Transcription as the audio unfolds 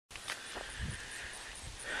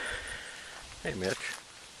Hey Mitch,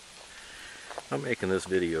 I'm making this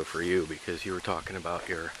video for you because you were talking about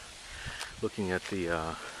your looking at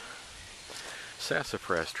the Sassy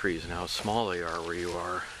Fras trees and how small they are where you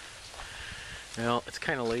are. Well, it's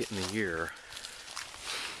kind of late in the year,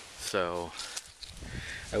 so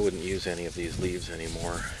I wouldn't use any of these leaves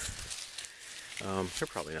anymore.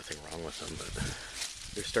 There's probably nothing wrong with them, but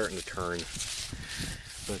they're starting to turn.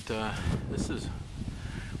 But this is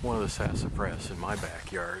one of the Sassy Fras in my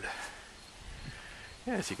backyard.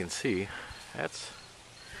 Yeah, as you can see, that's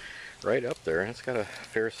right up there, and it's got a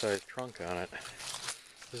fair-sized trunk on it.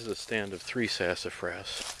 This is a stand of 3 Sassy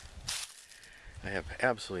Fras. I have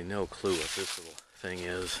absolutely no clue what this little thing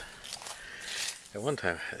is. At one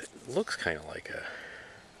time, it looks kind of like a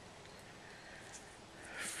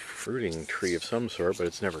fruiting tree of some sort, but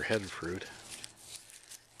it's never had fruit.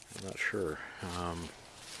 I'm not sure.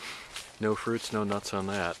 No fruits, no nuts on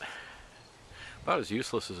that. About as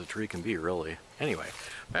useless as a tree can be, really. Anyway,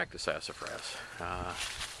 back to Sassy Fras.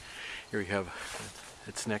 Here we have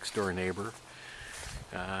its next door neighbor.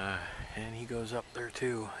 And he goes up there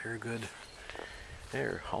too. They're good.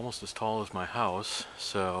 They're almost as tall as my house,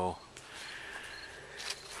 so...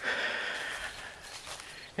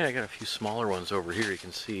 And I got a few smaller ones over here. You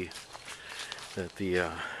can see that the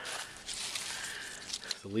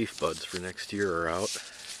leaf buds for next year are out.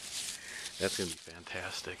 That's going to be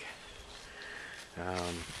fantastic.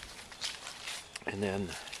 And then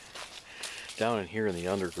down in here in the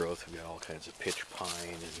undergrowth, we've got all kinds of pitch pine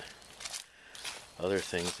and other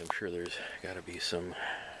things. I'm sure there's got to be some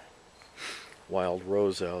wild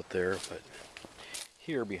rose out there, but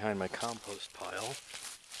here behind my compost pile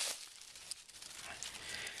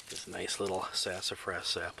is a nice little Sassy Fras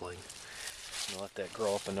sapling. I'm gonna let that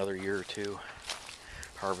grow up another year or two,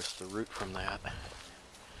 harvest the root from that.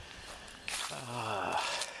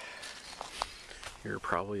 Here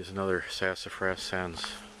probably is another Sassy Fras sans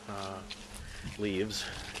leaves.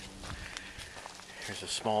 Here's a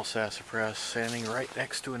small Sassy Fras standing right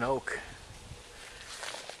next to an oak.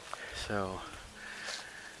 So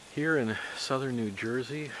here in southern New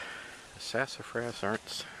Jersey, the Sassy Fras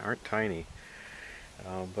aren't tiny,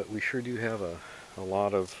 but we sure do have a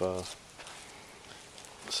lot of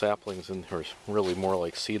saplings, or really more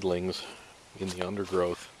like seedlings, in the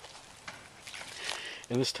undergrowth.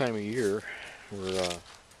 And this time of year, we're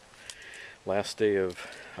last day of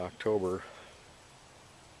October.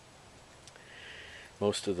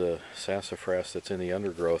 Most of the Sassy Fras that's in the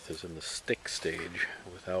undergrowth is in the stick stage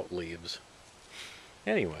without leaves.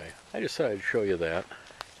 Anyway, I just thought I'd show you that.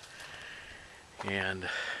 And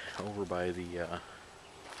over by the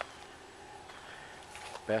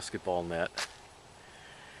basketball net,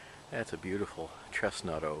 that's a beautiful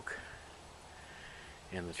chestnut oak.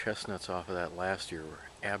 And the chestnuts off of that last year were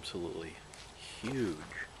absolutely huge.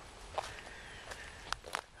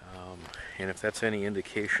 And if that's any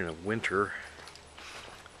indication of winter,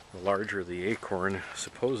 the larger the acorn,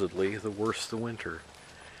 supposedly, the worse the winter.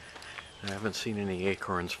 I haven't seen any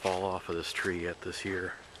acorns fall off of this tree yet this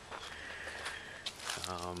year.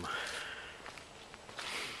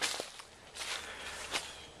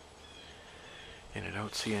 And I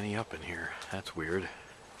don't see any up in here. That's weird.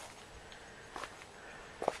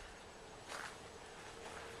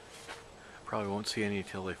 Probably won't see any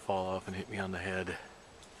until they fall off and hit me on the head.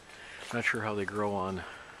 Not sure how they grow on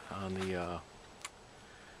the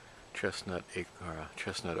chestnut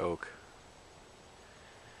oak.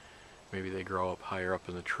 Maybe they grow up higher up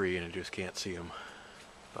in the tree and I just can't see them.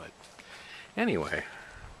 But anyway,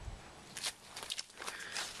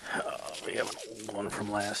 we have an old one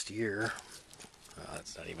from last year.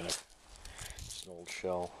 That's not even it's an old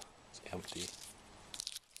shell. It's empty.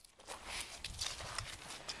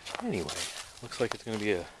 Anyway, looks like it's going to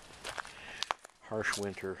be a harsh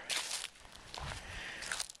winter.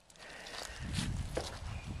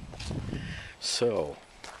 So,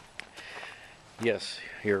 yes,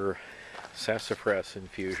 your Sassy Fras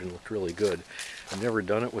infusion looked really good. I've never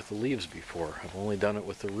done it with the leaves before. I've only done it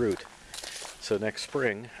with the root. So next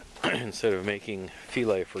spring, instead of making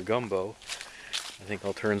filet for gumbo, I think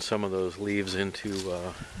I'll turn some of those leaves into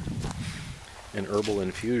an herbal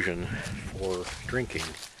infusion for drinking.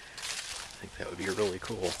 I think that would be really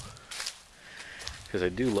cool. Because I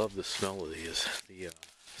do love the smell of these. The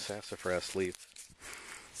Sassy Fras leaf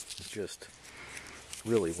is just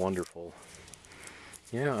really wonderful.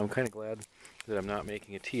 Yeah, I'm kind of glad that I'm not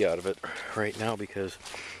making a tea out of it right now, because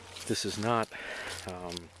this is not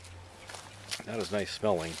as nice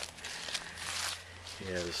smelling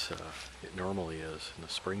as it normally is in the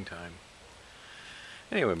springtime.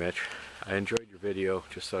 Anyway, Mitch, I enjoyed your video.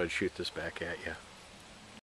 Just thought I'd shoot this back at you.